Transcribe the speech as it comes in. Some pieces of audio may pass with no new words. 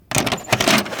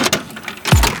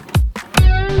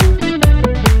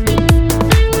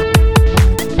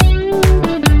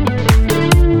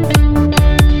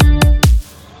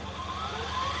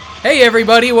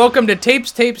everybody, welcome to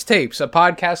Tapes, a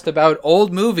podcast about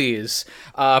old movies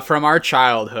from our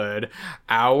childhood.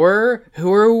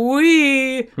 Who are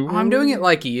we? I'm doing it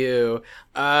like you.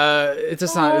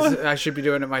 I should be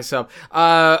doing it myself.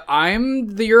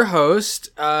 I'm your host.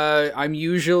 I'm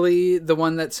usually the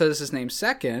one that says his name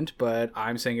second, but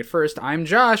I'm saying it first. I'm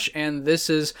Josh, and this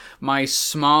is my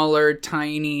smaller,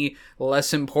 tiny,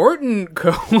 less important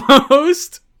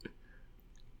co-host.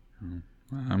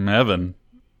 I'm Evan.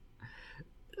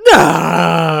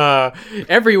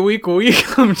 Every week we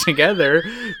come together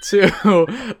to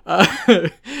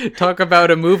talk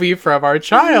about a movie from our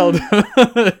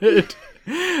childhood.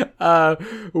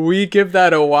 We give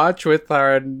that a watch with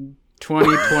our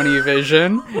 2020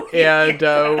 vision,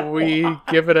 and we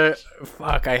give it a...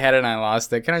 Fuck, I had it and I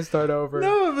lost it. Can I start over?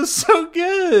 No, it was so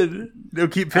good. No,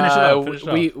 finish it up.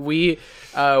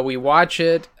 We watch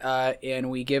it,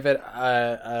 and we give it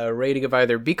a rating of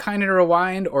either Be Kind and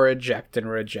Rewind or Eject and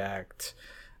Reject.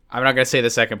 I'm not going to say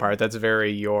the second part. That's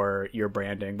very your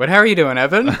branding. But how are you doing,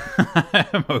 Evan?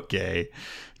 I'm okay.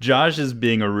 Josh is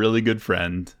being a really good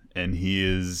friend, and he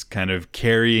is kind of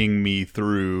carrying me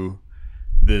through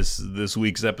this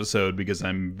week's episode because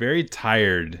I'm very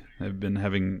tired. I've been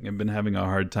having a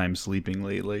hard time sleeping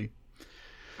lately.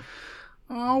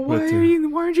 Oh, why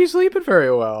aren't you sleeping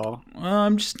very well?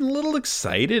 I'm just a little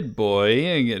excited,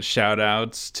 boy. I get shout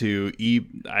outs to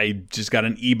I just got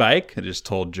an e-bike. I just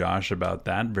told Josh about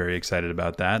that. Very excited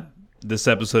about that. This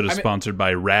episode is sponsored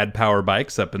by Rad Power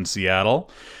Bikes up in Seattle.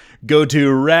 Go to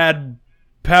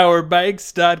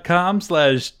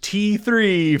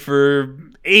radpowerbikes.com/T3 for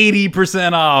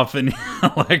 80% off an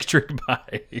electric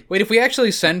bike. Wait, if we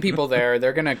actually send people there,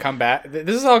 they're going to come back.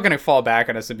 This is all going to fall back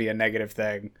on us and be a negative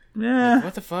thing. Yeah. Like,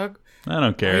 what the fuck? I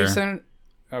don't care.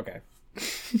 Okay.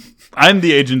 I'm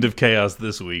the agent of chaos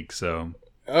this week, so.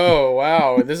 Oh,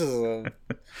 wow. This is a...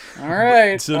 All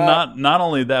right. So not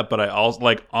only that, but I also,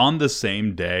 like, on the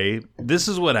same day, this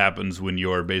is what happens when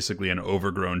you're basically an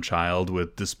overgrown child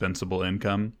with dispensable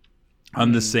income.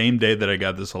 On the same day that I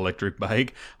got this electric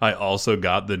bike, I also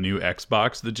got the new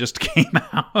Xbox that just came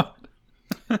out.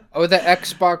 Oh, the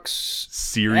Xbox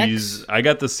Series. X? I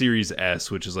got the Series S,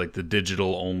 which is like the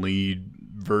digital only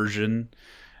version.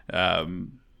 That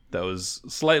was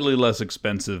slightly less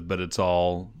expensive, but it's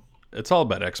all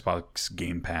about Xbox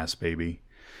Game Pass, baby.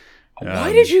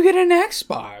 Why did you get an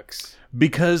Xbox?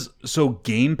 Because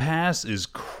Game Pass is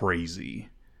crazy.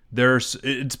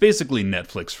 It's basically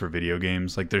Netflix for video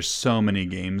games. Like, there's so many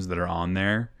games that are on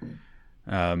there.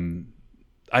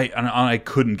 I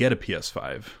couldn't get a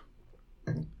PS5.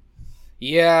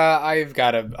 Yeah, I've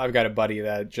got a buddy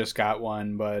that just got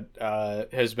one, but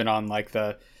has been on like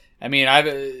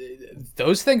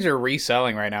those things are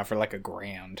reselling right now for like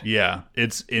 $1,000. Yeah,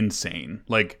 it's insane.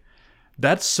 Like,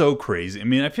 that's so crazy. I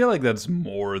mean, I feel like that's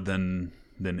more than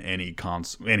any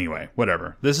console. Anyway,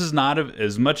 whatever. This is not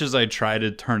as much as I try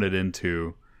to turn it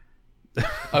into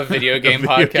a video game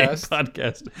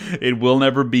podcast. It will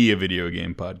never be a video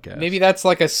game podcast. Maybe that's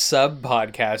like a sub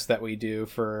podcast that we do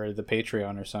for the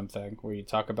Patreon or something, where you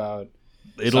talk about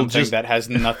something that has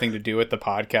nothing to do with the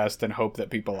podcast and hope that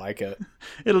people like it.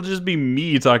 It'll just be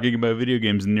me talking about video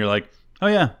games, and you're like, oh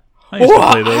yeah, I used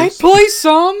to play those. I play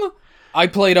some. I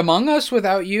played Among Us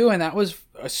without you, and that was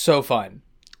so fun.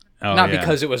 Oh, Not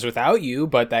because it was without you,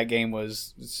 but that game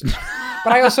was...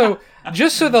 But I also,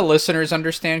 just so the listeners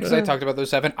understand, because I talked about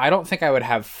this, Evan, I don't think I would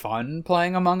have fun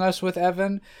playing Among Us with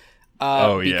Evan.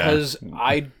 Because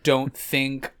I don't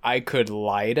think I could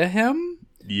lie to him.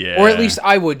 Yeah. Or at least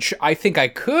I think I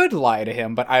could lie to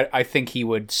him, but I think he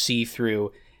would see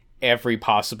through every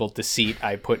possible deceit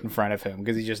I put in front of him,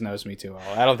 because he just knows me too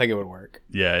well. I don't think it would work.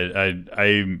 Yeah,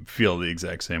 I feel the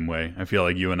exact same way. I feel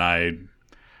like you and I...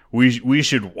 We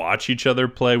should watch each other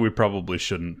play. We probably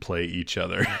shouldn't play each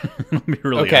other. It'll be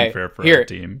really unfair for our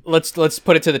team. Let's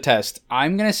put it to the test.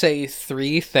 I'm going to say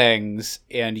 3 things,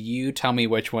 and you tell me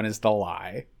which one is the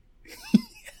lie.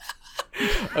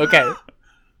 Okay.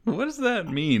 What does that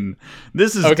mean?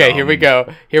 This is okay. dumb. Here we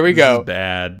go. This is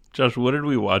bad. Josh, what did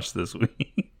we watch this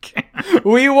week?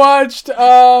 We watched.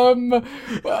 I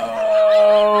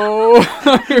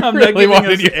really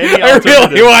wanted you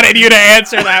to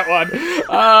answer that one.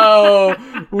 Oh,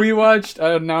 we watched.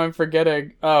 Now I'm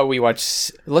forgetting. We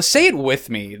watched. Let's say it with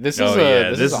me. This is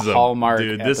a Hallmark.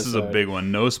 Dude, this is a big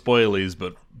one. No spoilies,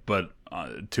 but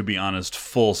to be honest,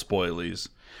 full spoilies.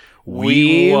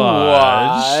 We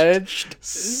watched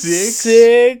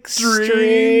Six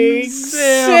String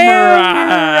Samurai.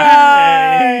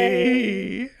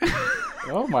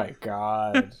 Oh my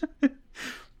god.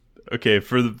 Okay,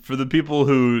 for the people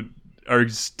who are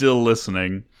still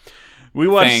listening, We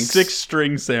watched Thanks. Six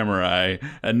String Samurai,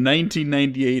 a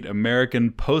 1998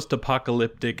 American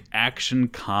post-apocalyptic action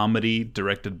comedy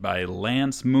directed by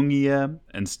Lance Mungia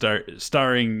and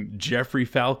starring Jeffrey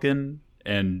Falcon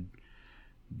and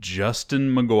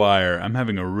Justin McGuire. I'm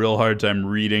having a real hard time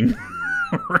reading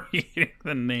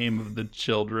the name of the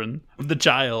child.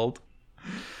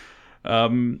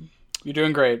 You're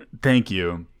doing great. Thank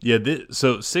you. Yeah,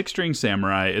 so Six String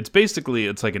Samurai, it's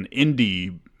like an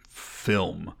indie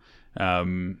film.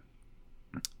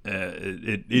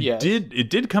 It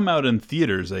did come out in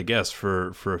theaters, I guess,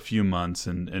 for a few months,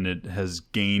 and it has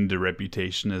gained a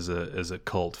reputation as a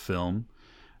cult film.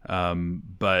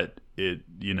 But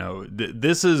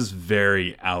this is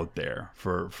very out there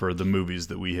for the movies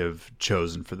that we have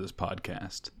chosen for this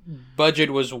podcast.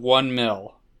 Budget was $1 million.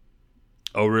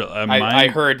 Oh, really? I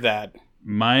heard that.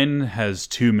 Mine has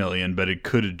 $2 million, but it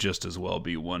could just as well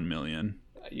be $1 million.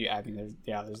 Yeah, I mean,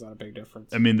 there's not a big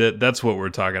difference. I mean, that's what we're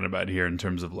talking about here in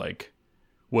terms of like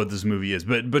what this movie is.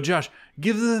 But Josh,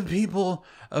 give the people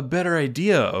a better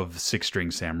idea of Six String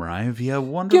Samurai via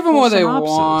wonderful Give them what synopsis.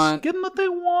 they want. Give them what they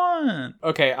want.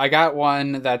 Okay, I got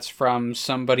one that's from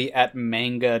somebody at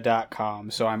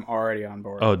manga.com, so I'm already on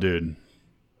board. Oh, dude.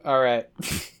 All right.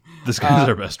 This guy's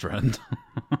our best friend.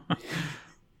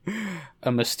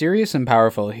 A mysterious and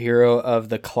powerful hero of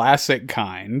the classic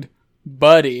kind,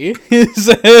 Buddy, is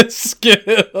a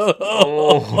skill.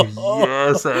 Oh,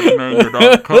 yes, at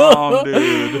manga.com,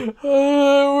 dude.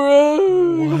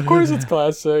 Of course it's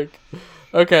classic.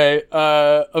 Okay,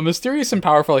 a mysterious and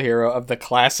powerful hero of the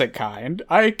classic kind.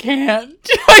 I can't.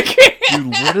 Dude,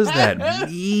 what does that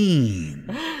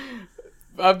mean?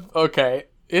 Okay.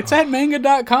 It's at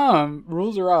manga.com.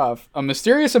 Rules are off. A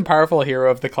mysterious and powerful hero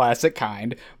of the classic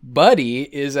kind, Buddy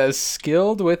is as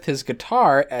skilled with his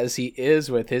guitar as he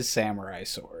is with his samurai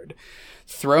sword.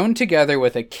 Thrown together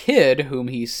with a kid whom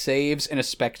he saves in a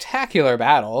spectacular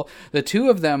battle, the two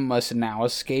of them must now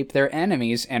escape their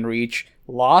enemies and reach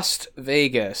Las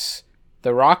Vegas,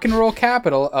 the rock and roll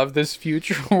capital of this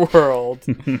future world.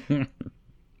 And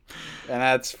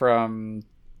that's from...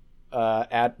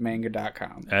 at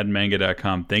manga.com. At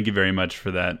manga.com. Thank you very much for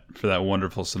that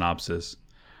wonderful synopsis.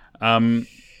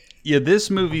 Yeah, this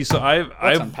movie. So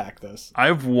Let's unpack this.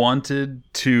 I've wanted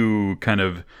to kind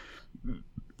of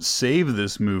save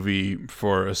this movie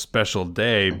for a special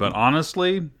day, but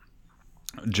honestly,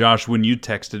 Josh, when you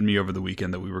texted me over the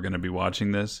weekend that we were going to be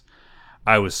watching this,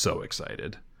 I was so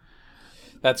excited.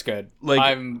 That's good. Like,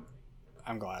 I'm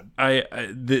glad.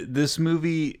 This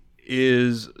movie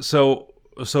is so.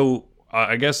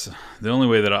 I guess the only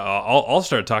way that I'll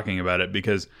start talking about it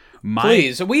because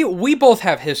please, we both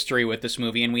have history with this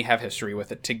movie and we have history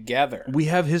with it together. We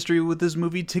have history with this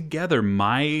movie together.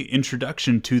 My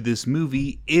introduction to this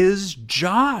movie is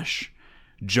Josh.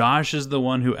 Josh is the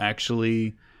one who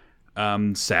actually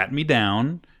sat me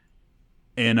down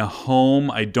in a home.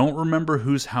 I don't remember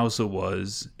whose house it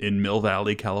was in Mill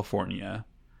Valley, California.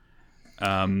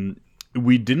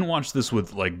 We didn't watch this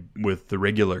with the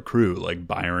regular crew like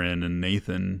Byron and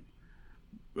Nathan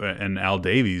and Al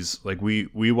Davies. Like we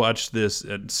watched this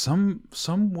at some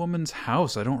woman's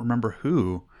house. I don't remember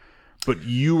who, but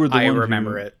you were the one. I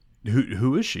remember it.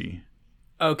 Who is she?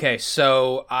 Okay,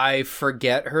 so I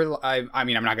forget her. I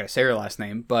mean, I'm not going to say her last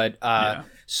name, but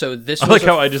so this. I like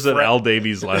how I just said Al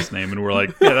Davies' last name, and we're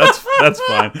like, yeah, that's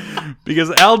fine,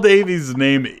 because Al Davies'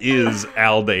 name is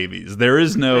Al Davies. There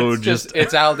is no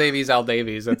it's Al Davies. Al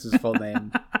Davies. That's his full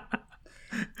name.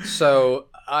 So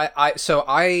this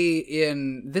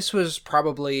was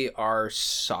probably our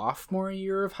sophomore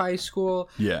year of high school.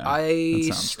 Yeah, I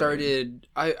started.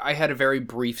 I had a very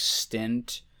brief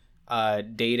stint.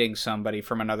 Dating somebody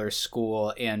from another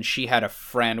school, and she had a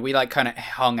friend. We like kind of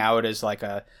hung out as like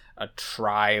a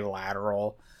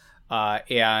trilateral,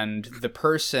 and the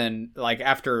person, like,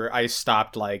 after I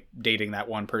stopped like dating that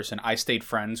one person, I stayed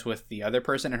friends with the other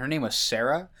person, and her name was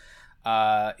Sarah.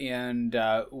 And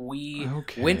we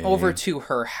went over to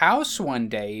her house one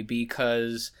day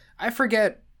because I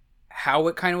forget how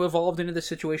it kind of evolved into the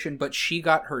situation, but she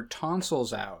got her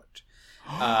tonsils out.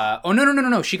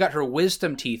 No. She got her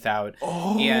wisdom teeth out,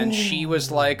 and she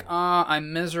was like,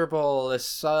 I'm miserable. This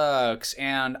sucks.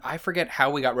 And I forget how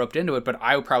we got roped into it, but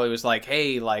I probably was like,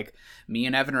 hey, like, me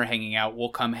and Evan are hanging out. We'll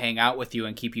come hang out with you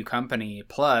and keep you company.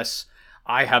 Plus,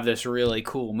 I have this really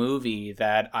cool movie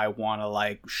that I want to,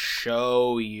 like,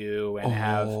 show you and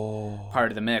have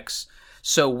part of the mix.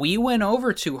 So we went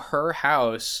over to her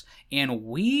house, and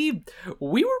we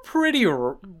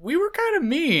were kind of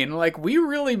mean. Like, we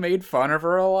really made fun of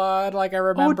her a lot. Like, I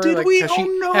remember, did like, we? Cause she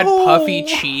had puffy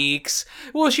cheeks.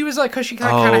 Well, she was like, because she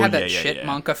kind of had that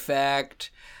chipmunk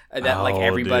effect. that like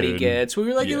everybody dude. gets. We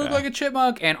were like, you look Yeah. like a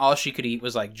chipmunk, and all she could eat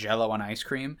was like Jello and ice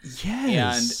cream.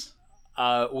 Yes.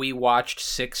 We watched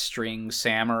Six String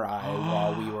Samurai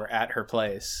while we were at her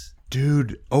place.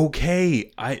 Dude,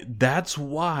 okay. That's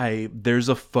why there's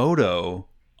a photo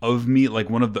of me, like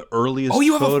one of the earliest Oh,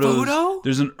 you have photos. a photo?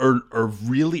 There's a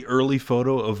really early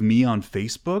photo of me on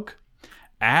Facebook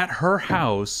at her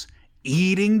house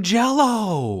eating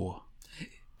Jello.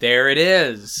 There it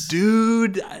is.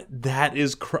 Dude, that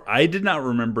is I did not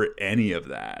remember any of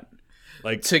that.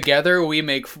 Like, Together we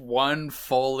make one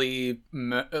fully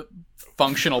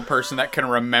functional person that can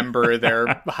remember their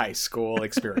high school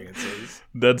experiences.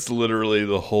 that's literally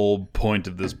the whole point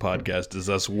of this podcast, is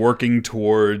us working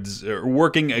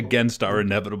against our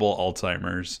inevitable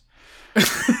Alzheimer's. It's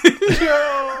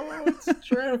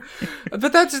true.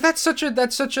 But that's such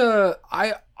a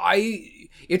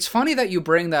it's funny that you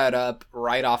bring that up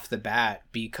right off the bat,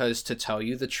 because to tell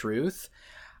you the truth,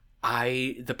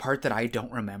 the part that I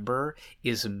don't remember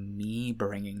is me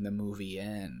bringing the movie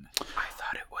in. I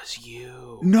thought it was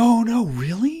you. No,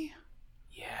 really?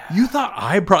 Yeah. You thought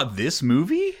I brought this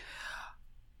movie?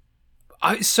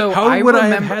 How I would I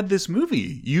remember, have had this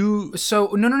movie? You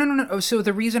So no. So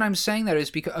the reason I'm saying that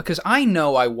is because I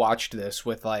know I watched this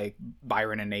with like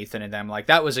Byron and Nathan and them. Like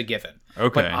that was a given.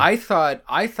 Okay. But I thought.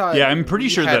 Yeah, I'm pretty we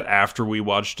sure had- that after we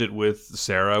watched it with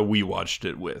Sarah, we watched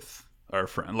it with our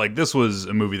friend. Like, this was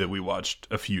a movie that we watched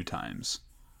a few times.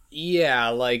 Yeah,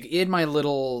 like in my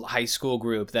little high school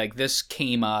group, like this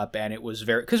came up, and it was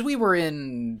very, because we were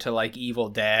into like Evil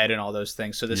Dead and all those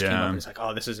things. So this came up, and it's like,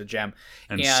 oh, this is a gem.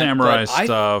 And samurai but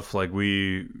stuff, like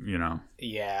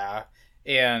Yeah,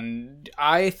 and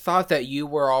I thought that you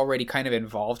were already kind of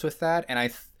involved with that,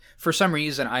 and for some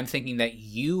reason, I'm thinking that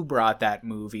you brought that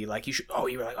movie. Like you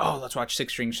were like, oh, let's watch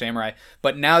Six String Samurai.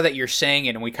 But now that you're saying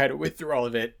it, and we kind of went through all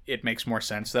of it, it makes more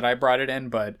sense that I brought it in.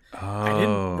 But I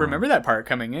didn't remember that part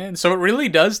coming in. So it really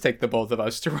does take the both of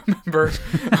us to remember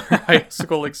our high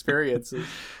school experiences.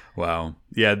 Wow.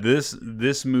 Yeah,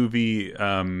 this movie,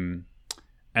 and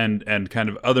kind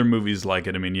of other movies like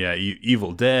it. I mean, yeah,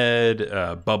 Evil Dead,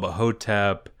 Bubba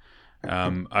Hotep.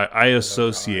 I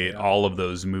associate all of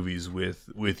those movies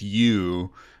with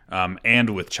you, and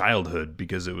with childhood,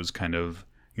 because it was kind of,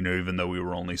 even though we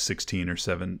were only 16 or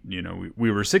 7,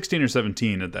 we were 16 or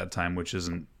 17 at that time, which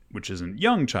isn't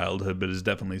young childhood, but is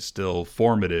definitely still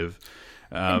formative.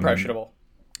 Impressionable.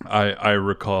 I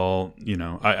recall,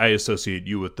 I associate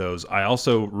you with those. I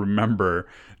also remember,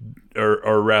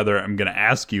 or rather, I'm going to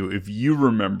ask you if you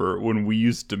remember when we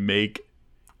used to make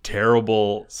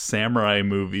terrible samurai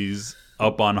movies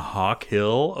up on Hawk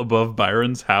Hill above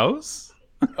Byron's house.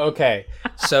 Okay,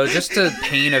 so just to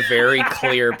paint a very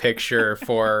clear picture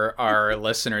for our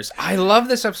listeners, I love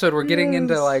this episode. We're getting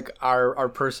into like our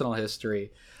personal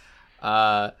history.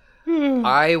 I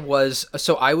was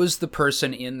the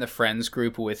person in the friends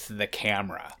group with the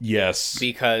camera. Yes,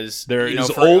 because there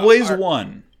is always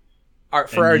one.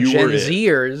 For our Gen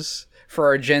Zers. For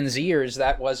our Gen Zers,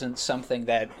 that wasn't something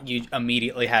that you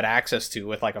immediately had access to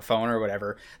with like a phone or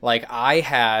whatever. Like I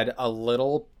had a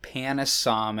little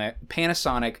Panasonic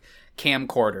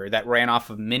camcorder that ran off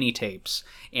of mini tapes,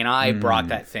 and I brought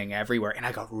that thing everywhere, and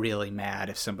I got really mad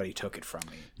if somebody took it from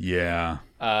me. Yeah.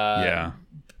 Yeah.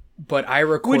 But I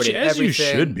recorded Which, as everything. you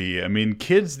should be. I mean,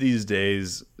 kids these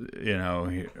days,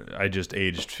 I just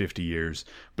aged 50 years,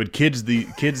 but kids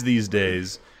these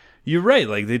days, you're right.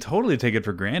 Like, they totally take it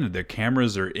for granted. Their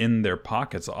cameras are in their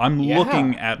pockets. I'm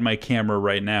looking at my camera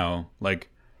right now. Like,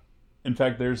 in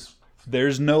fact,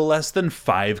 there's no less than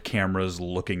 5 cameras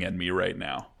looking at me right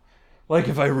now. Like,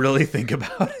 if I really think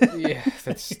about it. Yeah,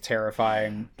 that's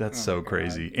terrifying. That's so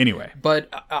crazy. Anyway.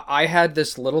 But I had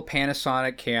this little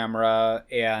Panasonic camera,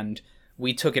 and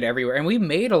we took it everywhere. And we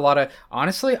made a lot of...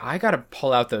 Honestly, I got to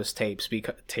pull out those tapes.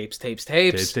 Tapes.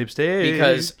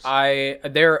 Because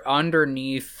they're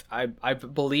underneath... I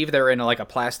believe they're in like a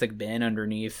plastic bin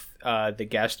underneath the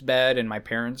guest bed in my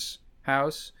parents'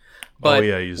 house. But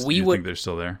you think they're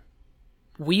still there?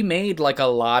 We made like a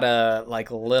lot of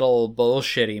like little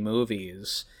bullshitty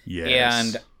movies. Yes.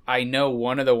 And I know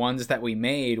one of the ones that we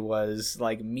made was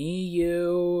like me,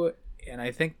 you, and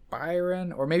I think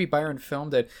Byron, or maybe Byron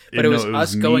filmed it. But it was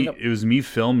us going up. It was me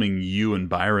filming you and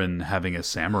Byron having a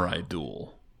samurai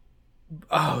duel.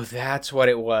 Oh, that's what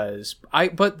it was.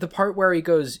 But the part where he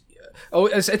goes... Oh,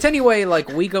 it's anyway, like,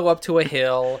 we go up to a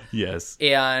hill. Yes.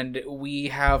 And we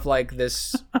have, like,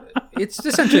 this... It's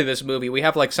essentially this movie. We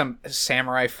have, like, some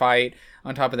samurai fight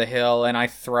on top of the hill, and I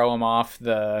throw him off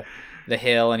the the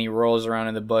hill and he rolls around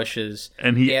in the bushes.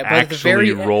 And he but at the actually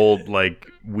very rolled, like,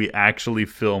 we actually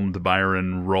filmed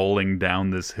Byron rolling down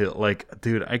this hill. Like,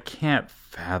 dude, I can't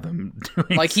fathom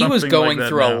doing like he was something going like that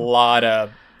through a now. lot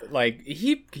of, like,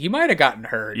 he might have gotten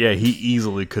hurt. Yeah, he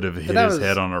easily could have hit that his was-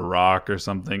 head on a rock or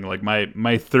something. Like, my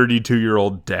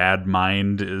 32-year-old dad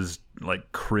mind is,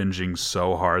 like, cringing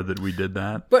so hard that we did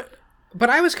that. But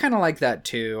I was kind of like that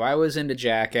too. I was into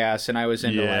Jackass, and I was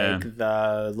into Yeah. like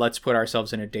the let's put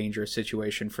ourselves in a dangerous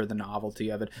situation for the novelty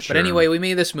of it. Sure. But anyway, we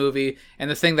made this movie,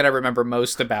 and the thing that I remember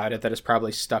most about it that has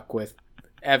probably stuck with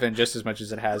Evan just as much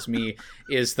as it has me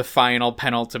is the final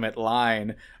penultimate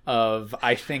line of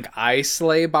I think I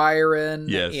slay Byron,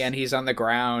 Yes. and he's on the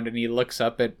ground and he looks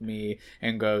up at me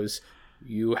and goes,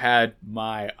 "You had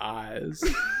my eyes."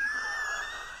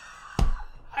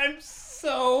 I'm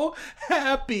so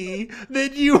happy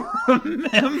that you remember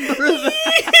that.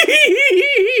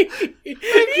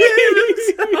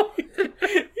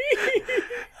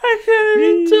 I can't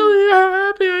even tell you how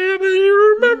happy I am that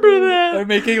you remember that. I'm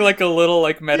making like a little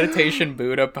like meditation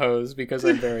Buddha pose because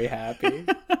I'm very happy.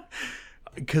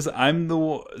 Because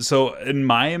so in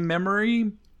my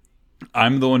memory,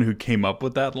 I'm the one who came up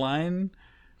with that line.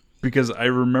 Because I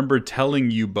remember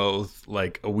telling you both,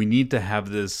 like, oh, we need to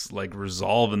have this, like,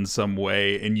 resolve in some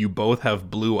way, and you both have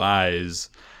blue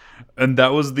eyes. And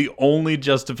that was the only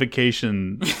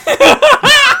justification.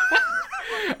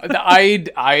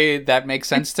 That makes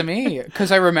sense to me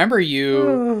because I remember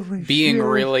you being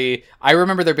really. I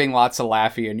remember there being lots of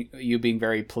laughy and you being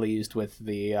very pleased with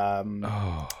the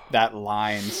that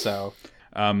line. So,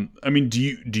 I mean,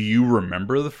 do you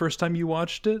remember the first time you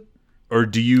watched it? Or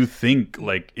do you think,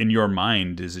 like, in your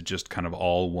mind, is it just kind of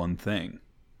all one thing?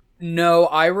 no,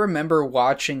 I remember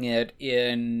watching it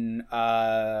in.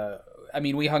 I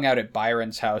mean, we hung out at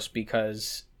Byron's house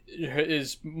because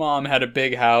his mom had a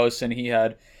big house and he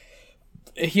had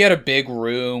a big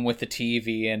room with the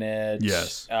TV in it.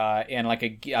 Yes. And like a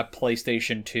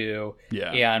PlayStation 2.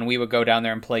 Yeah. And we would go down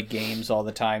there and play games all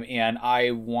the time. And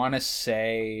I want to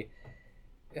say,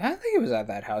 I think it was at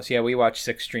that house. Yeah, we watched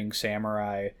Six String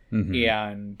Samurai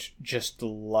and just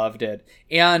loved it.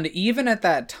 And even at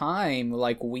that time,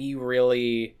 like, we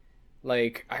really,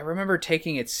 like, I remember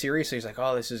taking it seriously. It's like,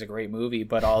 oh, this is a great movie,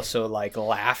 but also, like,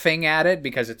 laughing at it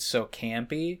because it's so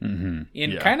campy.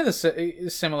 Yeah. Kind of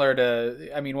similar to,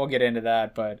 I mean, we'll get into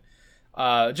that, but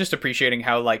just appreciating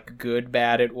how, like, good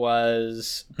bad it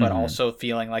was, but also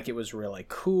feeling like it was really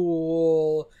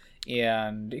cool.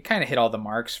 And it kind of hit all the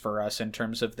marks for us in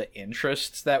terms of the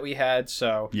interests that we had.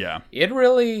 So Yeah. it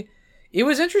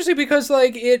was interesting because,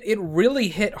 like, it really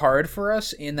hit hard for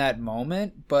us in that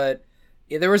moment, but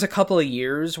there was a couple of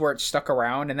years where it stuck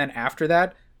around, and then after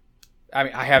that, I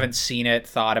mean, I haven't seen it,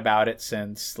 thought about it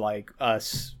since, like,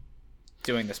 us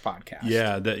doing this podcast.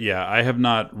 Yeah, I have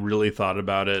not really thought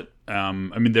about it. I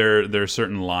mean, there are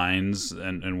certain lines,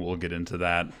 and we'll get into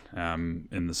that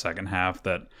in the second half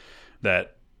that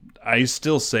I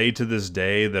still say to this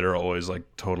day that are always, like,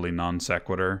 totally non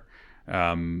sequitur.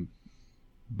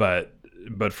 But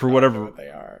for whatever What they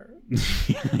are.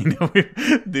 I know,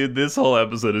 dude, this whole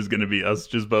episode is going to be us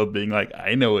just both being like,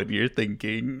 I know what you're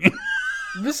thinking.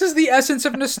 This is the essence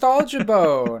of Nostalgia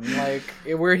Bone. Like,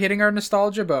 we're hitting our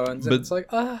nostalgia bones, and But it's like,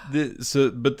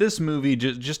 But this movie,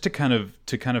 just to kind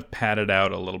of pad it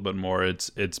out a little bit more,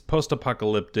 it's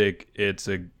post-apocalyptic. It's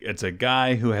a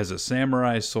guy who has a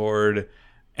samurai sword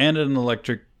and an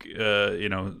electric,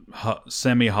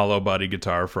 semi-hollow body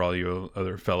guitar for all you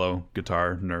other fellow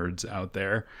guitar nerds out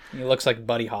there. he looks like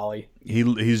Buddy Holly.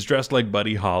 He's dressed like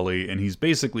Buddy Holly, and he's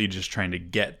basically just trying to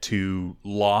get to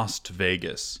Lost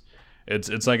Vegas.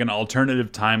 It's like an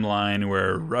alternative timeline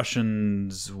where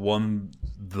Russians won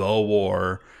the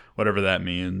war, whatever that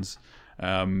means,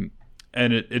 and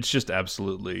it's just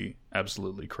absolutely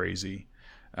crazy.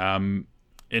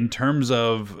 In terms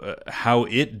of how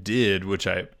it did, which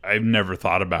I've never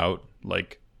thought about,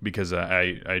 like, because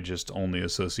I just only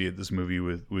associate this movie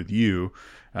with you.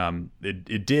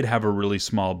 It did have a really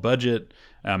small budget,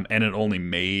 and it only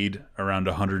made around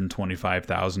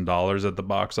 $125,000 at the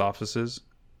box offices.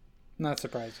 Not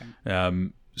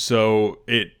surprising. So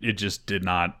it just did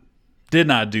not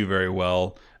do very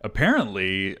well.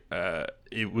 Apparently,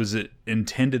 it was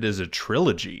intended as a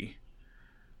trilogy.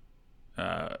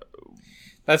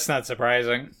 That's not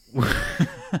surprising.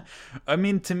 I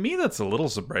mean, to me, that's a little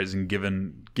surprising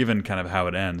given kind of how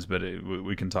it ends, but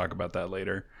we can talk about that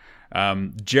later.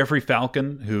 Jeffrey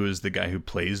Falcon, who is the guy who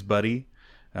plays Buddy,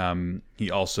 he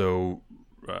also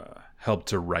helped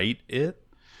to write it.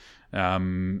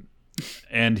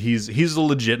 And he's a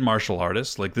legit martial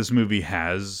artist. Like, this movie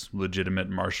has legitimate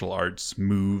martial arts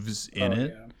moves in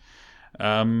it.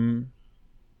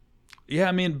 Yeah,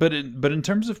 I mean, but in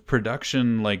terms of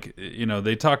production, like,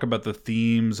 they talk about the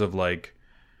themes of like,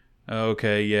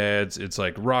 okay, yeah, it's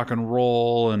like rock and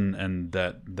roll, and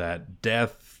that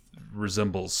death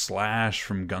resembles Slash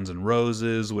from Guns N'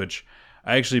 Roses, which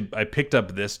I picked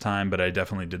up this time, but I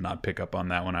definitely did not pick up on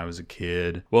that when I was a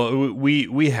kid. Well,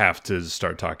 we have to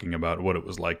start talking about what it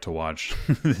was like to watch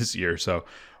this year, so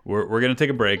we're gonna take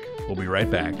a break. We'll be right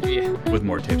back with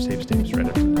more tapes right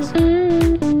after this.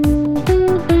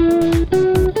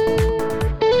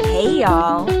 Hey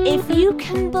y'all, if you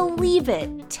can believe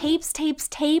it, Tapes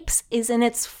is in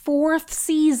its 4th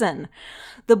season.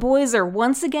 The boys are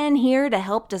once again here to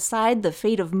help decide the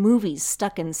fate of movies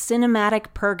stuck in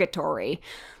cinematic purgatory.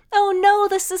 Oh no,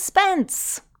 the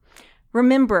suspense!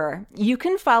 Remember, you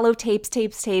can follow Tapes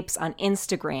on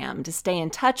Instagram to stay in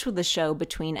touch with the show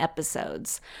between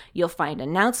episodes. You'll find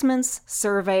announcements,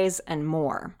 surveys, and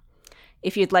more.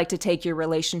 If you'd like to take your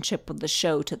relationship with the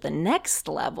show to the next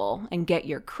level and get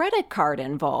your credit card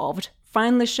involved,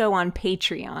 find the show on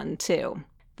Patreon, too.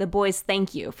 The boys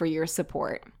thank you for your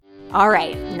support. All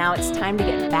right, now it's time to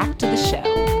get back to the show.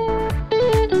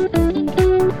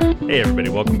 Hey, everybody,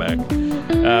 welcome back.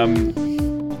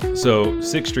 So,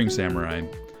 Six String Samurai.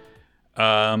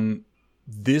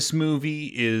 This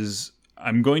movie is...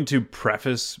 I'm going to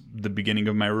preface the beginning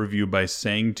of my review by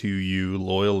saying to you,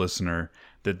 loyal listener,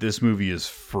 that this movie is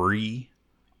free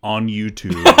on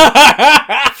YouTube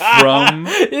from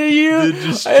the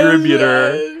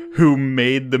distributor who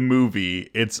made the movie.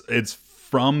 It's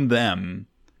from them.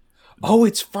 Oh,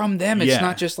 it's from them. It's Yeah.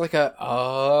 not just like a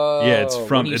it's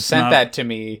from. when you it's sent not, that to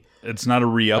me. It's not a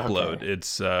re-upload. Okay.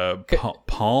 It's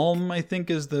Palm, I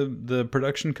think, is the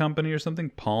production company or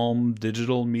something. Palm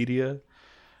Digital Media.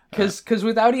 Because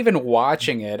without even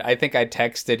watching it, I think I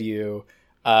texted you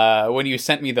when you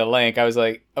sent me the link. I was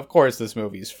like, of course this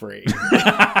movie's free.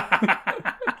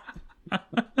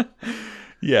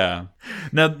 Yeah.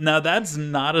 Now that's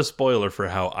not a spoiler for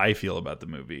how I feel about the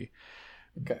movie.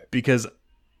 Okay. Because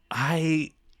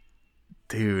I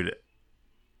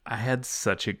had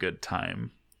such a good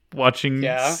time watching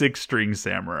Six String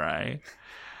Samurai.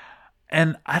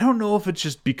 And I don't know if it's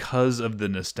just because of the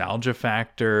nostalgia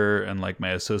factor and like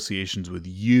my associations with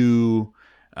you.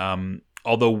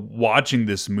 Although watching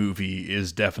this movie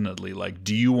is definitely like,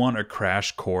 do you want a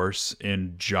crash course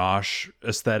in Josh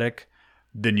aesthetic?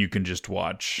 Then you can just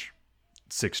watch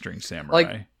Six String Samurai.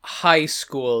 Like high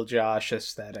school Josh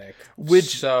aesthetic.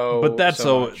 But that's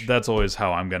much. that's always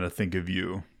how I'm gonna think of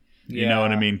you. You know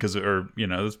what I mean? Because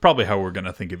that's probably how we're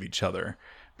gonna think of each other,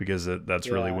 because that's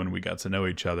really when we got to know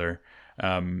each other.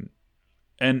 And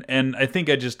I think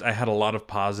I had a lot of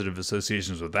positive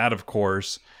associations with that, of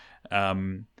course.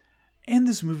 And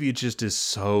this movie, it just is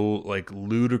so like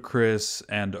ludicrous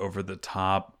and over the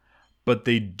top, but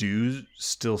they do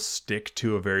still stick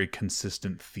to a very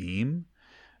consistent theme.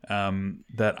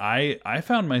 That I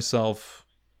found myself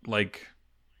like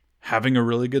having a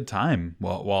really good time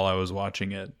while I was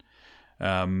watching it.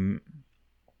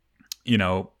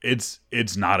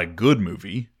 It's not a good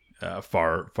movie,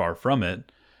 far from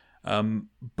it.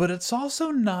 But it's also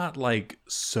not like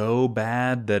so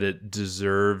bad that it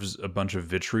deserves a bunch of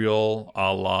vitriol,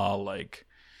 a la like,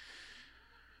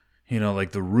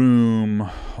 like The Room,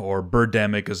 or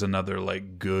Birdemic is another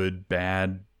like good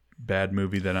bad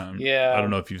movie that I don't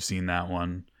know if you've seen that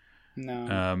one.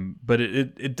 No. But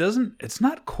it doesn't. It's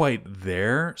not quite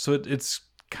there. So it's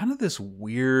kind of this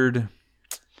weird.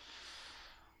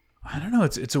 I don't know.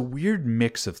 It's a weird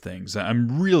mix of things.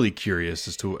 I'm really curious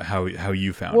as to how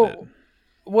you found it.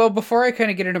 Well, before I kind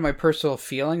of get into my personal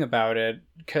feeling about it,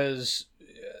 because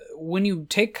when you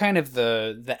take kind of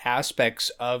the aspects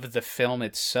of the film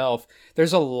itself,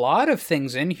 there's a lot of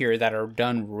things in here that are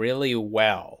done really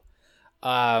well.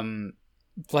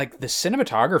 Like the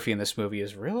cinematography in this movie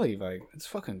is really like, it's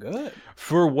fucking good.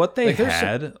 For what they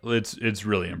had, it's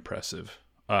really impressive.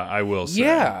 I will say.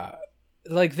 Yeah.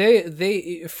 Like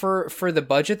they for the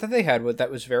budget that they had,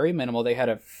 that was very minimal. They had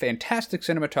a fantastic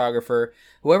cinematographer.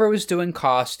 Whoever was doing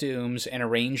costumes and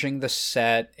arranging the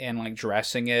set and like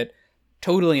dressing it,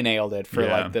 totally nailed it for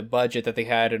like the budget that they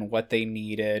had and what they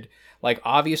needed. Like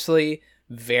obviously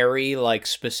very like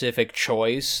specific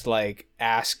choice, like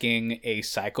asking a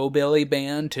psychobilly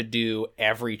band to do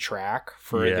every track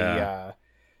for the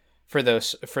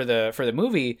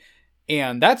movie.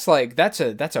 And that's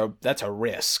a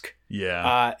risk.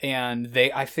 Yeah. And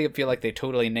I feel like they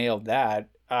totally nailed that.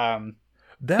 And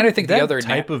I think the other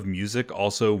type of music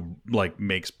also like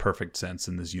makes perfect sense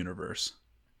in this universe.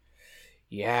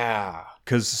 Yeah.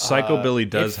 Because Psychobilly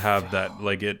does have that,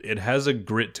 like it has a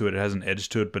grit to it. It has an edge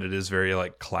to it, but it is very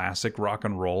like classic rock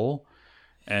and roll.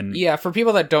 And Yeah, for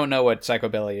people that don't know what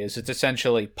psychobilly is, it's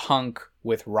essentially punk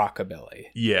with rockabilly.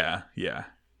 yeah.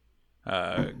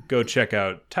 Go check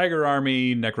out Tiger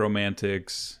Army,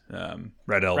 Necromantics,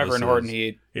 Red Elvis. Reverend Horton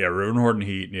Heat. Yeah, Reverend Horton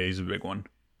Heat. Yeah, he's a big one.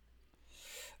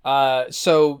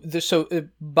 So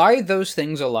by those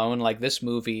things alone, like, this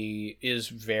movie is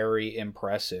very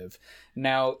impressive.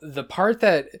 Now, the part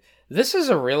that this is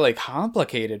a really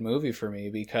complicated movie for me,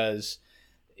 because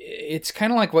it's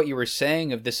kind of like what you were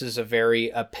saying of this is a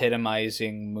very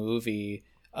epitomizing movie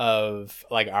of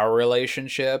like our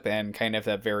relationship and kind of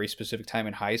that very specific time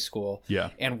in high school. Yeah.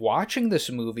 And watching this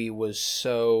movie was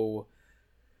so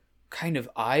kind of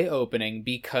eye-opening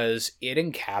because it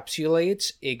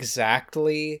encapsulates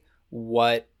exactly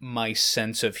what my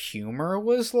sense of humor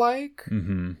was like.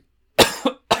 Mm-hmm.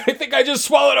 I think I just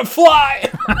swallowed a fly.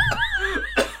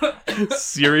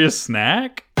 Serious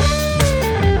snack?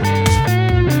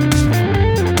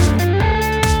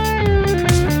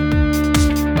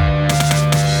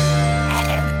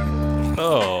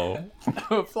 Oh.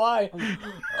 A fly.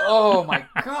 Oh my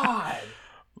god.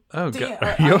 Oh, Damn, God.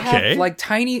 Are you I have, okay? like,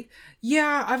 tiny...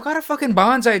 Yeah, I've got a fucking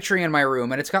bonsai tree in my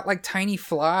room, and it's got, like, tiny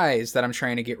flies that I'm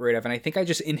trying to get rid of, and I think I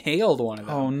just inhaled one of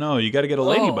them. Oh, no. You got to get a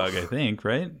ladybug, I think,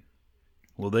 right?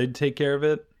 Will they take care of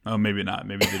it? Oh, maybe not.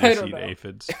 Maybe they just don't eat know.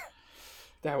 aphids.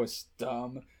 That was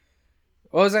dumb.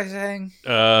 What was I saying? You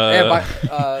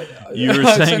were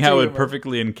sense saying of how it humor.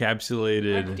 perfectly God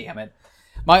encapsulated... damn it.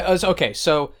 Okay,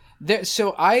 so the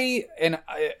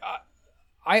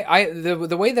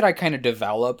way that I kind of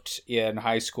developed in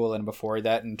high school and before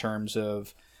that in terms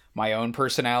of my own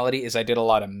personality is I did a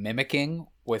lot of mimicking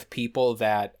with people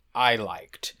that I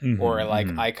liked or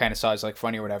like I kind of saw as like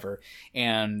funny or whatever.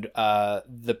 And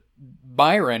the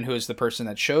Byron, who is the person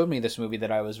that showed me this movie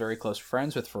that I was very close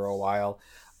friends with for a while,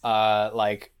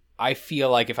 like I feel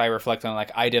like if I reflect on,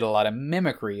 like, I did a lot of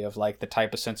mimicry of like the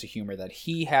type of sense of humor that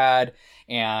he had,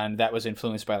 and that was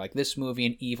influenced by like this movie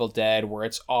and Evil Dead, where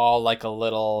it's all like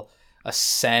a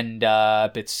send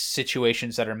up. It's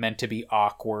situations that are meant to be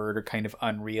awkward or kind of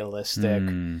unrealistic.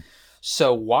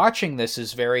 So watching this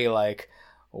is very like,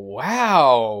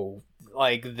 wow,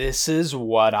 like this is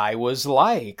what I was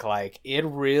like. Like it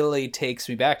really takes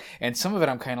me back. And some of it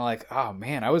I'm kind of like, oh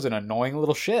man, I was an annoying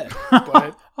little shit.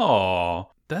 But Oh,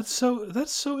 that's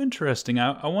so interesting.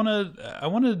 I want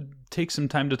to take some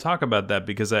time to talk about that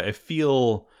because I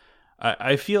feel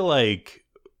like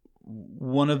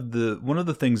one of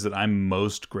the things that I'm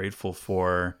most grateful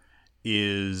for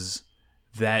is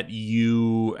that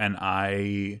you and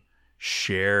I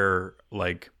share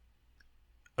like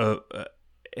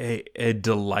a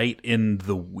delight in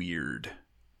the weird.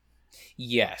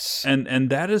 yes. And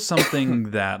that is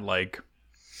something that like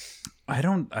I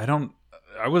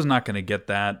was not going to get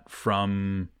that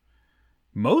from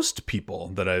most people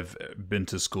that I've been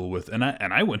to school with, and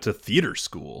I went to theater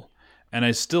school, and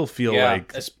I still feel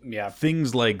like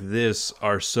things like this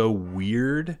are so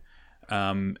weird,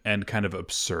 and kind of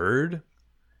absurd,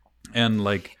 and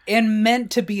like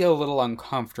meant to be a little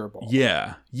uncomfortable.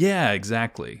 yeah,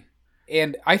 exactly.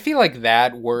 And I feel like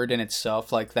that word in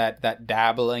itself, like that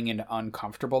dabbling in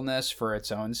uncomfortableness for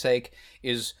its own sake,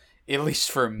 is, at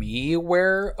least for me,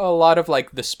 where a lot of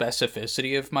like the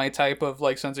specificity of my type of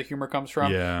like sense of humor comes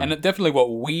from. Yeah. And definitely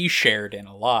what we shared in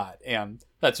a lot. And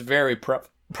that's very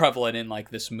prevalent in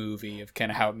like this movie of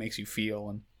kind of how it makes you feel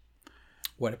and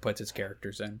what it puts its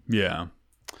characters in. Yeah.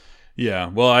 Yeah,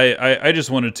 well, I just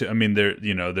wanted to. I mean,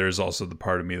 there's also the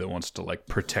part of me that wants to like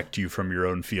protect you from your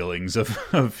own feelings of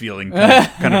feeling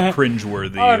kind of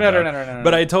cringeworthy. Oh no!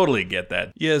 But I totally get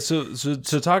that. Yeah. So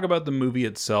to talk about the movie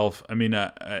itself, I mean,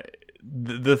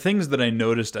 the things that I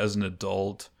noticed as an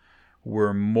adult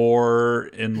were more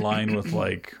in line with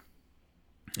like,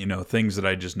 things that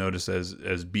I just noticed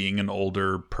as being an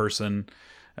older person,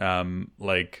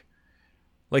 like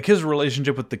his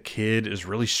relationship with the kid is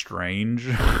really strange.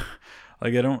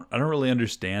 Like I don't really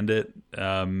understand it.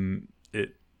 I mean,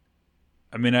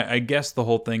 I guess the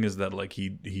whole thing is that like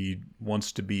he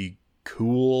wants to be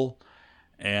cool,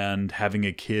 and having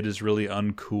a kid is really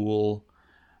uncool.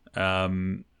 I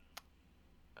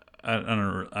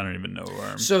don't even know where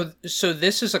I'm. So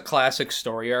this is a classic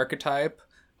story archetype.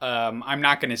 I'm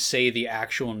not going to say the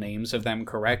actual names of them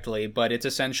correctly, but it's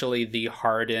essentially the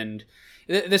hardened.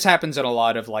 This happens in a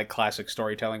lot of like classic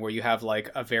storytelling where you have like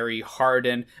a very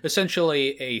hardened,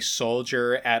 essentially a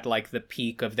soldier at like the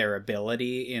peak of their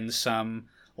ability in some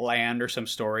land or some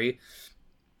story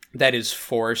that is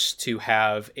forced to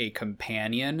have a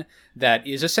companion that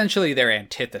is essentially their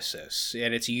antithesis.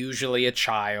 And it's usually a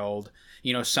child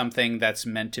something that's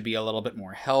meant to be a little bit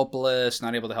more helpless,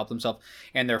 not able to help themselves,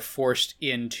 and they're forced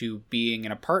into being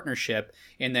in a partnership,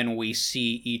 and then we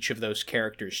see each of those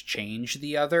characters change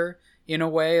the other in a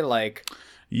way, like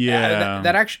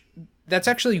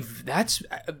that's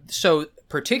so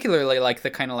particularly like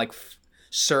the kind of like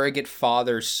surrogate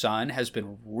father son has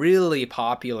been really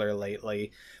popular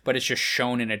lately, but it's just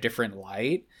shown in a different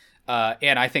light,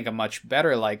 and I think a much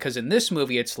better light, because in this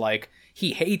movie it's like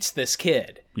he hates this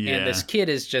kid, and this kid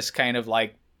is just kind of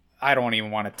like, I don't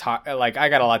even want to talk, like I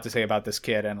got a lot to say about this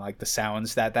kid and like the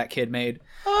sounds that kid made,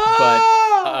 but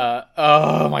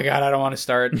oh my god, I don't want to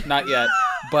start, not yet.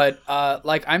 But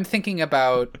like I'm thinking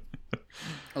about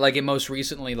like it most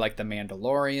recently, like The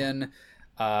Mandalorian.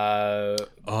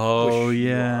 Which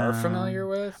you are familiar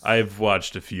with? I've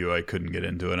watched a few. I couldn't get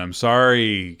into it. I'm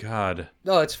sorry. God.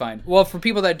 No, it's fine. Well, for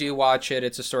people that do watch it,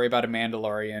 it's a story about a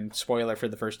Mandalorian, spoiler for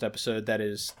the first episode, that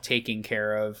is taking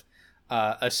care of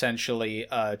essentially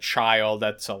a child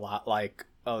that's a lot like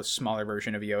a smaller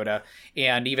version of Yoda.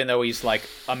 And even though he's like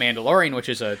a Mandalorian, which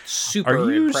is a super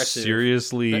impressive... Are you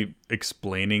seriously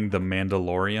explaining The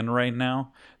Mandalorian right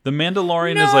now? The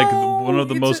Mandalorian is like one of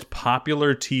the most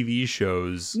popular TV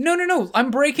shows. No.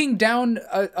 I'm breaking down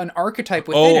an archetype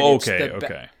within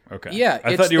it. Okay. Yeah,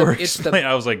 I thought you were explaining.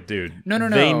 I was like, dude, no.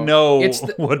 They know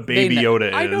what Baby Yoda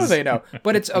is. I know they know,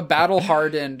 but it's a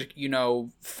battle-hardened,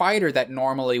 fighter that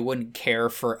normally wouldn't care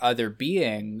for other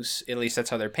beings. At least that's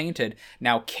how they're painted.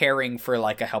 Now caring for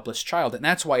like a helpless child, and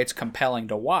that's why it's compelling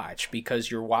to watch,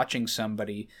 because you're watching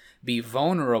somebody be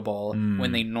vulnerable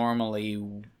when they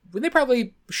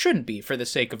probably shouldn't be for the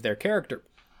sake of their character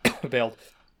build.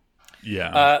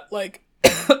 Yeah.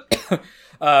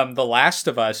 The Last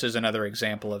of Us is another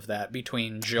example of that,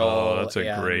 between Joel that's a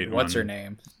and great what's one. her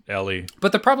name? Ellie.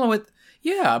 But the problem with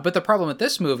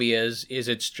this movie is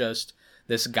it's just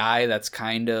this guy that's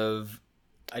kind of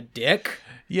a dick.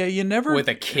 Yeah, you never with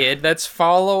a kid that's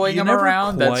following him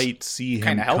around. You never quite see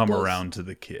him come around to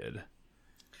the kid.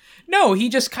 No, he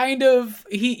just kind of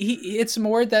it's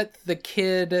more that the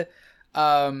kid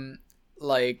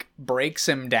like breaks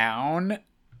him down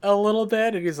a little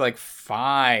bit, and he's like,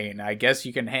 fine, I guess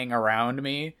you can hang around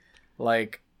me.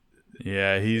 Like,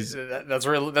 yeah, that's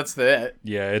it.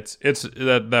 Yeah, it's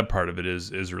that part of it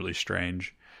is really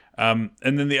strange. And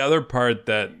then the other part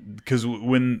that, because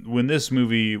when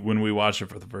we watched it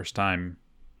for the first time,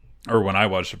 or when I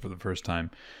watched it for the first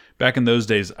time, back in those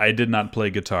days, I did not play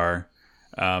guitar.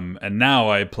 And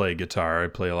now I play guitar. I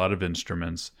play a lot of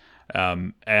instruments.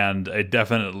 And I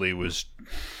definitely was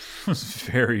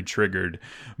very triggered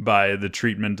by the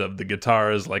treatment of the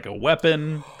guitar as like a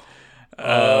weapon.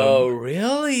 Oh,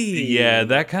 really? Yeah,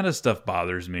 that kind of stuff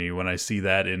bothers me when I see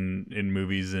that in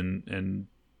movies and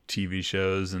TV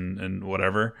shows and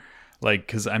whatever. Like,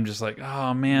 because I'm just like,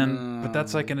 oh man, but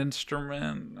that's like an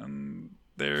instrument, and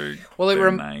they're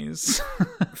nice.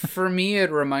 For me,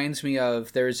 it reminds me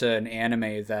of, there's an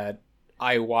anime that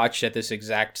I watched at this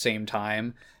exact same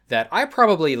time that I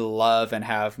probably love and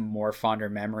have more fonder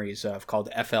memories of,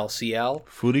 called FLCL.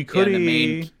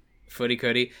 Furikuri.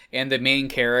 And the main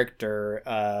character,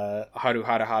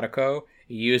 Haruhara Haruko,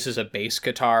 uses a bass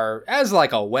guitar as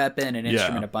like a weapon, an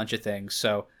instrument, a bunch of things.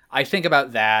 So I think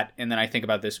about that, and then I think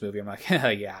about this movie. I'm like,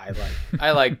 yeah,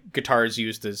 I like guitars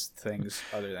used as things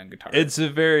other than guitar. It's a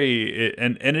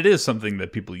and it is something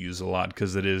that people use a lot,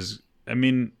 because it is. I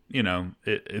mean,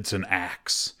 it's an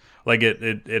axe. Like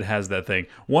it has that thing.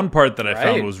 One part that I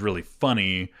found was really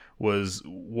funny was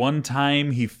one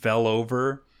time he fell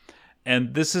over,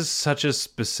 and this is such a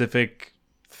specific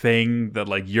thing that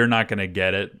like you're not gonna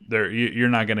get it. You're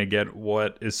not gonna get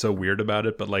what is so weird about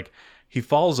it, but like. He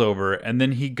falls over, and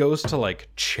then he goes to like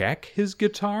check his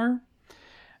guitar,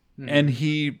 and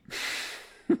he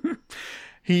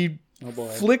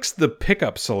flicks the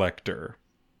pickup selector,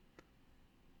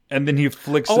 and then he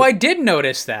flicks. Oh, I did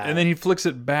notice that. And then he flicks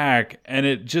it back, and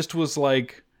it just was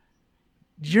like,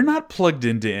 you're not plugged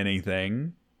into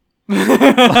anything.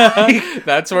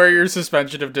 That's where your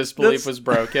suspension of disbelief was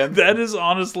broken. That is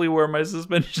honestly where my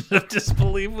suspension of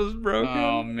disbelief was broken.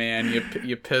 Oh man,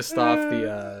 you pissed off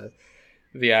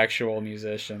the actual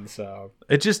musician. So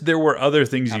there were other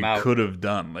things you could have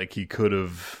done. Like he could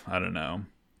have, I don't know,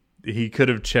 he could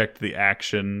have checked the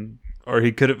action, or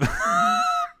he could have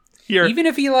even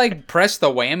if he like pressed the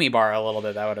whammy bar a little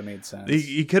bit, that would have made sense.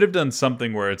 He could have done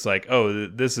something where it's like, oh,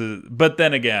 this is, but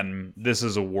then again, this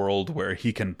is a world where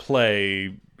he can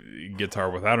play guitar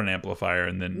without an amplifier,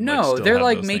 and then they're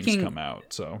like those making things come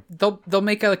out. So they'll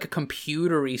make like a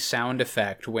computery sound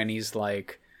effect when he's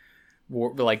like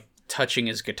touching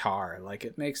his guitar. Like,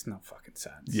 it makes no fucking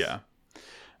sense. Yeah.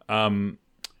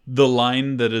 the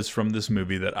line that is from this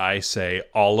movie that I say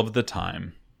all of the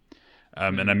time,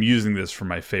 and I'm using this for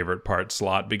my favorite part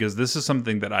slot because this is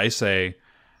something that I say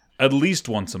at least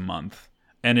once a month,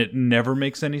 and it never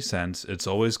makes any sense. It's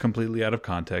always completely out of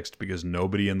context because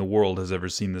nobody in the world has ever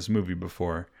seen this movie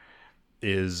before,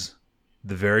 is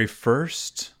the very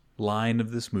first line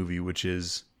of this movie, which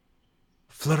is,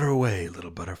 "Flutter away,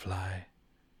 little butterfly.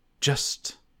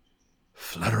 Just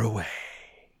flutter away."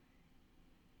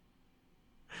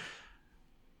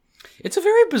 It's a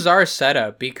very bizarre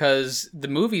setup because the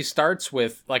movie starts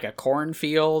with like a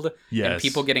cornfield and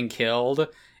people getting killed,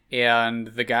 and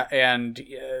the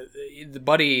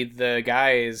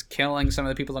guy is killing some of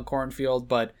the people in the cornfield,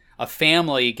 but a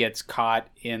family gets caught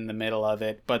in the middle of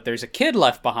it, but there's a kid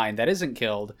left behind that isn't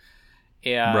killed,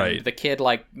 and the kid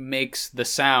like makes the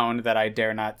sound that I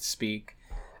dare not speak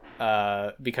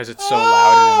because it's so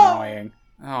loud and annoying.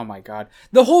 Oh my god.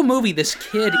 The whole movie, this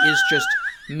kid is just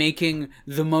making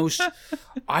the most...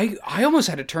 I almost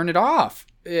had to turn it off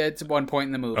at one point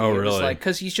in the movie. Oh, it was really? like,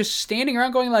 because he's just standing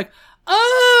around going like,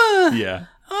 ah! Yeah.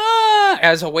 Ah!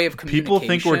 As a way of communication. People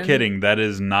think we're kidding. That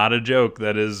is not a joke.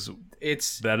 That is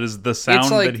the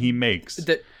sound like that he makes.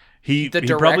 He the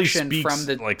probably direction speaks from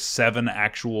the... like 7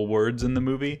 actual words in the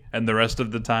movie, and the rest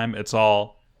of the time it's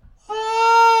all...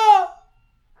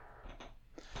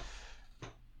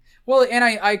 Well, and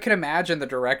I could imagine the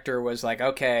director was like,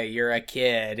 okay, you're a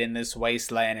kid in this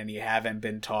wasteland and you haven't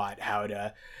been taught how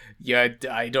to... Yeah,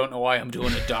 I don't know why I'm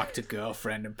doing a Dr.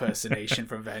 Girlfriend impersonation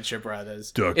from Venture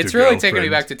Brothers. It's really taking me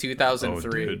back to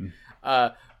 2003.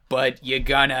 But you're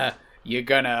gonna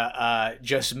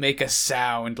just make a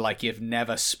sound like you've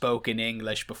never spoken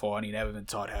English before and you've never been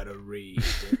taught how to read.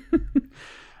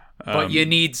 But you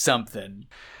need something.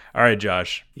 All right,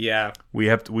 Josh. Yeah. We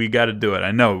got to do it.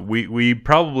 I know we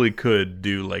probably could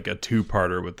do like a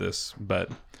 2-parter with this, but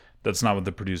that's not what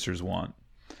the producers want.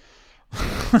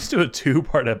 Let's do a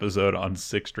 2-part episode on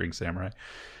Six String Samurai.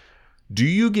 Do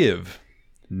you give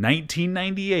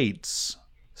 1998's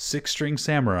Six String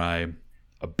Samurai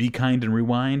a Be Kind and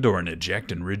Rewind or an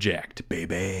Eject and Reject,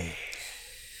 baby?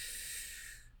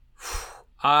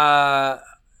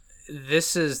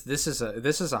 This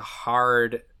is a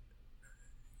hard...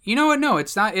 You know what? No,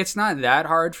 it's not that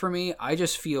hard for me. I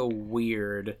just feel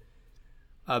weird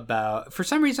about... For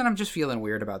some reason, I'm just feeling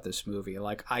weird about this movie.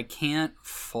 Like, I can't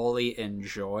fully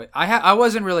enjoy... I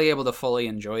wasn't really able to fully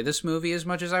enjoy this movie as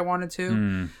much as I wanted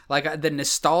to. Like, the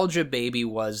nostalgia baby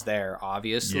was there,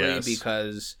 obviously,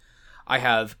 because I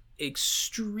have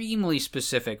extremely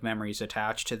specific memories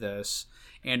attached to this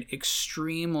and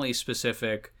extremely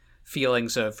specific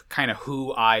feelings of kind of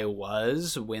who I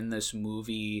was when this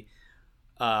movie...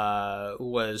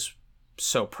 was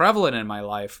so prevalent in my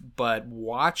life, but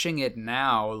watching it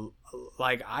now,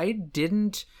 like I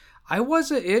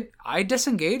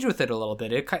disengaged with it a little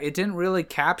bit. It didn't really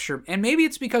capture, and maybe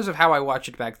it's because of how I watched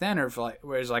it back then, or if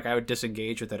whereas like I would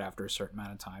disengage with it after a certain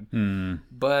amount of time.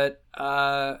 But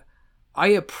I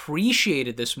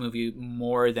appreciated this movie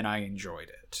more than I enjoyed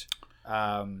it.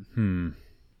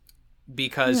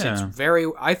 Because it's very...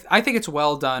 I think it's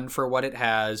well done for what it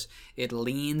has. It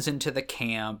leans into the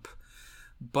camp.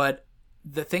 But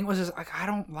the thing is like, I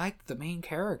don't like the main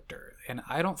character. And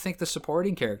I don't think the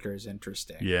supporting character is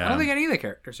interesting. Yeah. I don't think any of the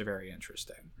characters are very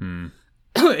interesting.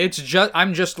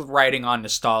 I'm just writing on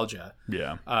nostalgia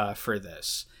for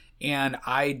this. And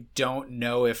I don't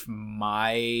know if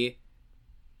my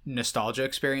nostalgia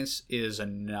experience is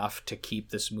enough to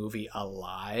keep this movie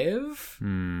alive.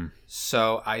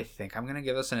 So I think I'm gonna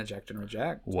give this an eject and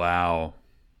reject. Wow.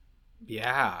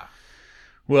 Yeah.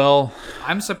 Well,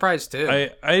 I'm surprised too.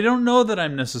 I don't know that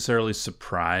I'm necessarily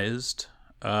surprised,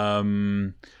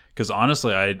 because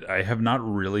honestly I have not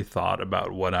really thought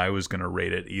about what I was gonna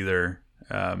rate it either,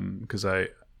 because I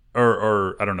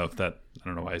don't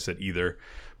know why I said either,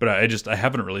 but I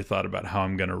haven't really thought about how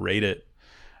I'm gonna rate it.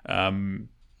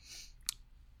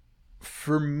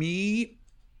 For me,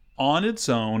 on its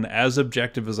own, as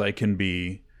objective as I can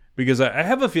be, because I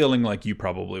have a feeling like you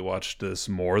probably watched this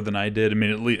more than I did. I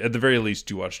mean, at the very least,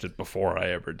 you watched it before I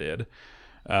ever did.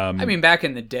 I mean, back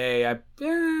in the day, I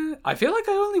feel like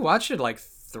I only watched it like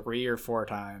 3 or 4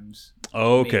 times.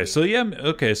 Okay,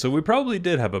 maybe. So we probably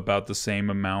did have about the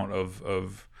same amount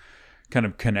of kind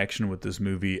of connection with this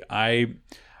movie. I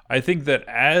think that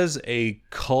as a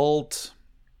cult,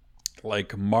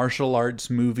 like, martial arts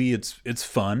movie, it's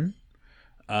fun.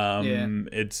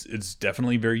 It's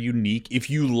definitely very unique. If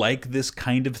you like this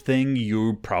kind of thing,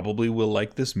 you probably will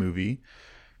like this movie.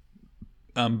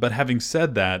 But having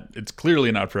said that, it's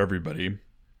clearly not for everybody.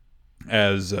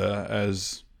 As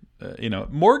you know,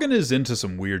 Morgan is into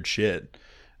some weird shit.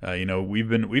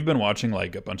 We've been watching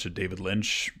like a bunch of David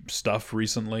Lynch stuff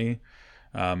recently.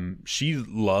 She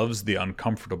loves The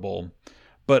Uncomfortable,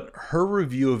 but her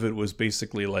review of it was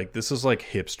basically like, this is like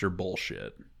hipster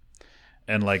bullshit.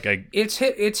 And like it's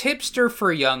hipster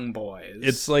for young boys.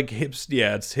 It's like it's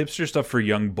hipster stuff for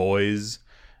young boys,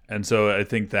 and so I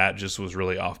think that just was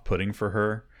really off-putting for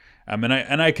her.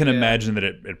 And I can imagine that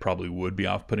it probably would be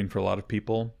off-putting for a lot of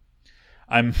people.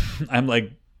 I'm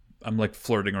like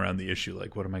flirting around the issue.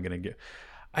 Like, what am I gonna get?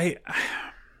 I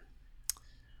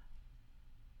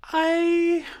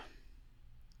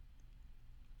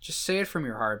just say it from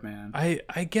your heart, man.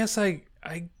 I guess I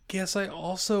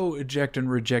also eject and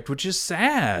reject, which is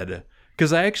sad.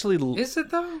 Because I actually... Is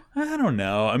it, though? I don't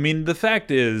know. I mean, the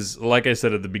fact is, like I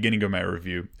said at the beginning of my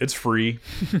review, it's free.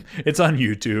 It's on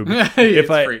YouTube.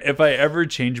 If I ever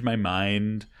change my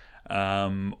mind,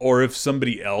 or if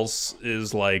somebody else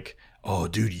is like, oh,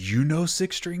 dude, you know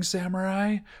Six String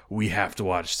Samurai? We have to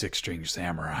watch Six String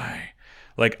Samurai.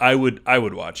 Like, I would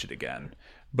watch it again.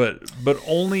 But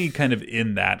only kind of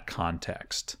in that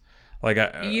context. Like,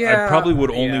 I probably would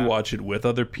only watch it with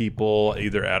other people,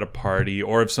 either at a party,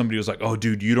 or if somebody was like, oh,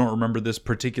 dude, you don't remember this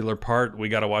particular part? We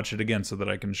got to watch it again so that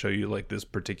I can show you, like, this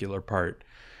particular part.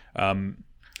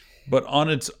 But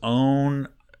on its own,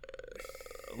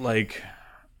 like,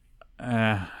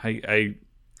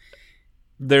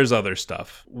 there's other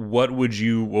stuff. What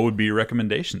would be your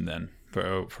recommendation then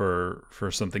for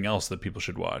something else that people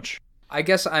should watch? I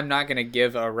guess I'm not going to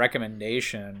give a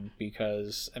recommendation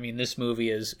because, I mean, this movie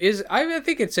is I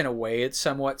think it's in a way it's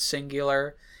somewhat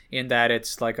singular in that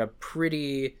it's like a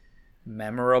pretty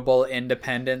memorable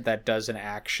independent that does an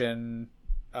action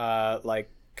like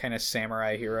kind of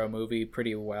samurai hero movie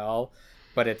pretty well,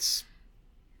 but it's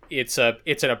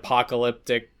an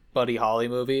apocalyptic Buddy Holly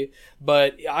movie.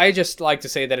 But I just like to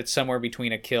say that it's somewhere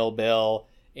between a Kill Bill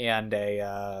and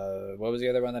a what was the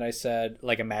other one that I said,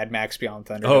 like a Mad Max Beyond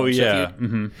Thunderdome. Oh yeah.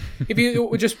 If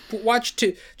you just watch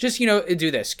do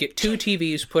this, get two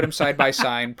TVs, put them side by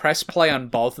side, press play on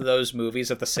both of those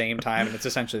movies at the same time, and it's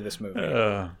essentially this movie.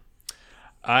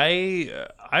 I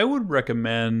would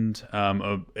recommend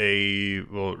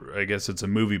I guess it's a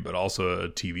movie but also a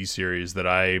TV series that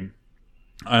I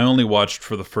only watched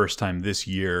for the first time this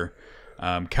year,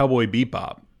 Cowboy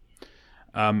Bebop.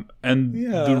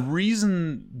 The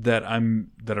reason that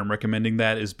I'm recommending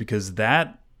that is because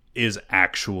that is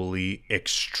actually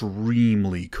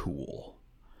extremely cool.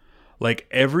 Like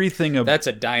that's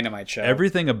a dynamite show.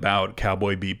 Everything about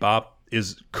Cowboy Bebop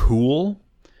is cool,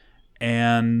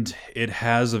 and it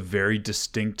has a very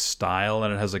distinct style,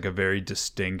 and it has like a very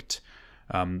distinct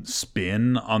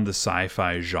spin on the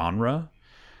sci-fi genre.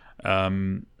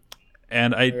 And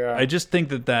I just think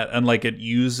that and like it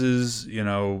uses,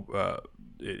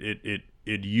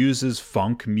 it uses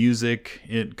funk music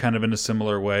kind of in a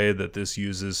similar way that this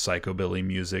uses psychobilly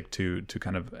music to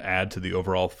kind of add to the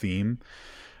overall theme,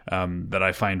 that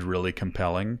I find really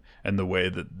compelling, and the way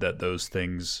that those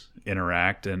things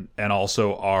interact and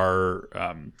also are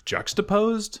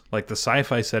juxtaposed. Like the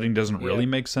sci-fi setting doesn't really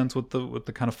make sense with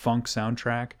the kind of funk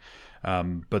soundtrack,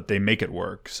 but they make it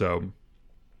work.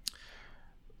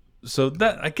 So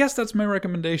that, I guess that's my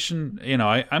recommendation.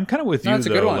 I'm kind of with you, it's a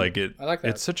though. Good one. Like I like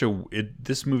that.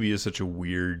 This movie is such a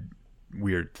weird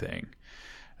thing.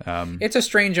 It's a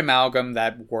strange amalgam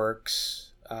that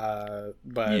works,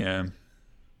 but yeah,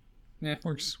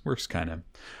 works kind of.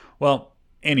 Well,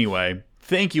 anyway,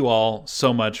 thank you all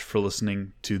so much for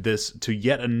listening to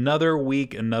yet another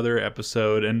week, another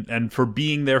episode, and for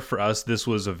being there for us. This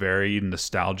was a very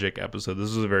nostalgic episode.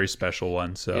 This was a very special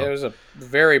one. So it was a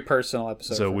very personal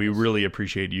episode. So we really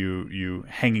appreciate you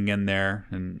hanging in there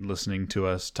and listening to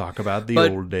us talk about the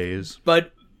old days.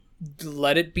 But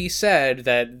let it be said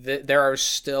that there are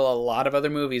still a lot of other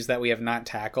movies that we have not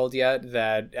tackled yet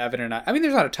that Evan and I mean,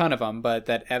 there's not a ton of them, but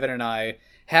that Evan and I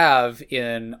have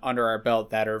under our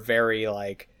belt that are very,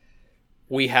 like,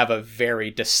 we have a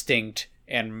very distinct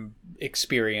and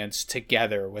experience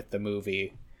together with the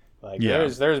movie. Like,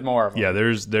 there's more of them. Yeah,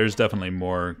 there's definitely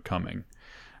more coming.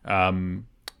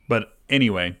 But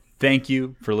anyway, thank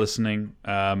you for listening.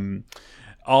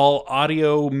 All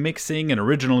audio mixing and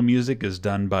original music is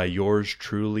done by yours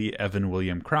truly, Evan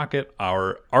William Crockett.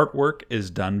 Our artwork is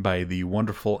done by the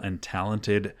wonderful and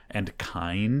talented and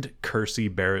kind Kersey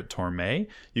Barrett Tormé.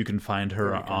 You can find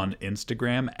her on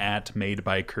Instagram at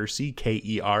madebykersey,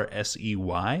 Kersey.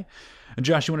 And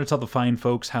Josh, you want to tell the fine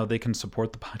folks how they can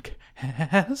support the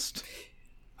podcast?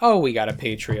 Oh, we got a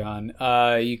Patreon.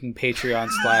 You can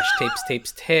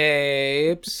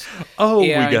Patreon.com/tapes. Oh,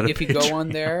 and we got a if Patreon. you go on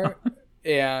there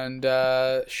and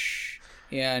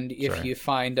And if Sorry. you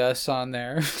find us on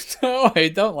there, no, I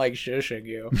don't like shushing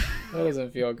you. That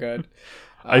doesn't feel good.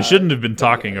 I shouldn't have been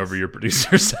talking over your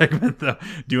producer segment, though.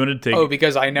 Do you want to take? Oh,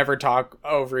 because I never talk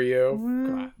over you.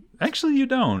 Come on. Actually, you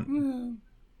don't.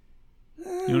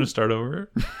 You want to start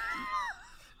over?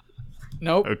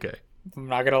 Nope. Okay. I'm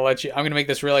not gonna let you. I'm gonna make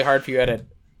this really hard for you to edit.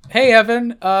 Hey,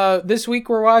 Evan. This week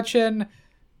we're watching.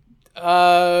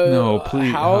 No,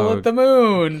 please. Howl at the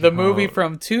Moon, the movie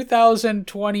from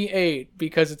 2028,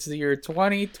 because it's the year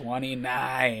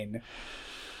 2029.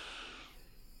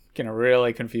 Gonna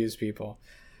really confuse people.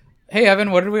 Hey,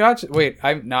 Evan, what did we watch? Wait,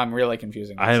 I'm really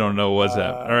confusing myself. I don't know what's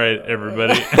that. All right,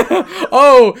 everybody.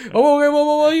 Oh, okay,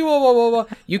 whoa.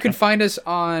 You can find us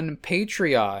on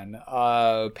Patreon,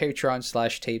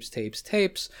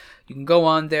 Patreon/tapes. You can go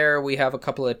on there. We have a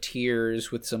couple of tiers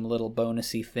with some little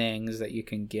bonusy things that you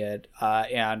can get,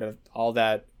 and all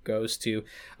that goes to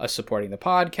us supporting the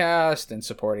podcast and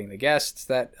supporting the guests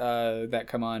that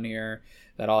come on here,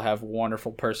 that all have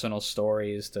wonderful personal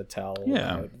stories to tell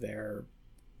about their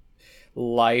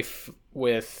life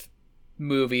with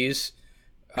movies.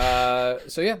 So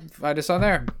yeah, find us on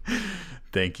there.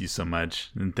 Thank you so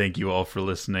much, and thank you all for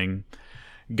listening.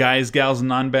 Guys, gals, and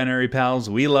non-binary pals,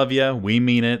 we love you. We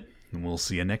mean it. And we'll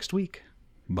see you next week.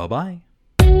 Bye-bye.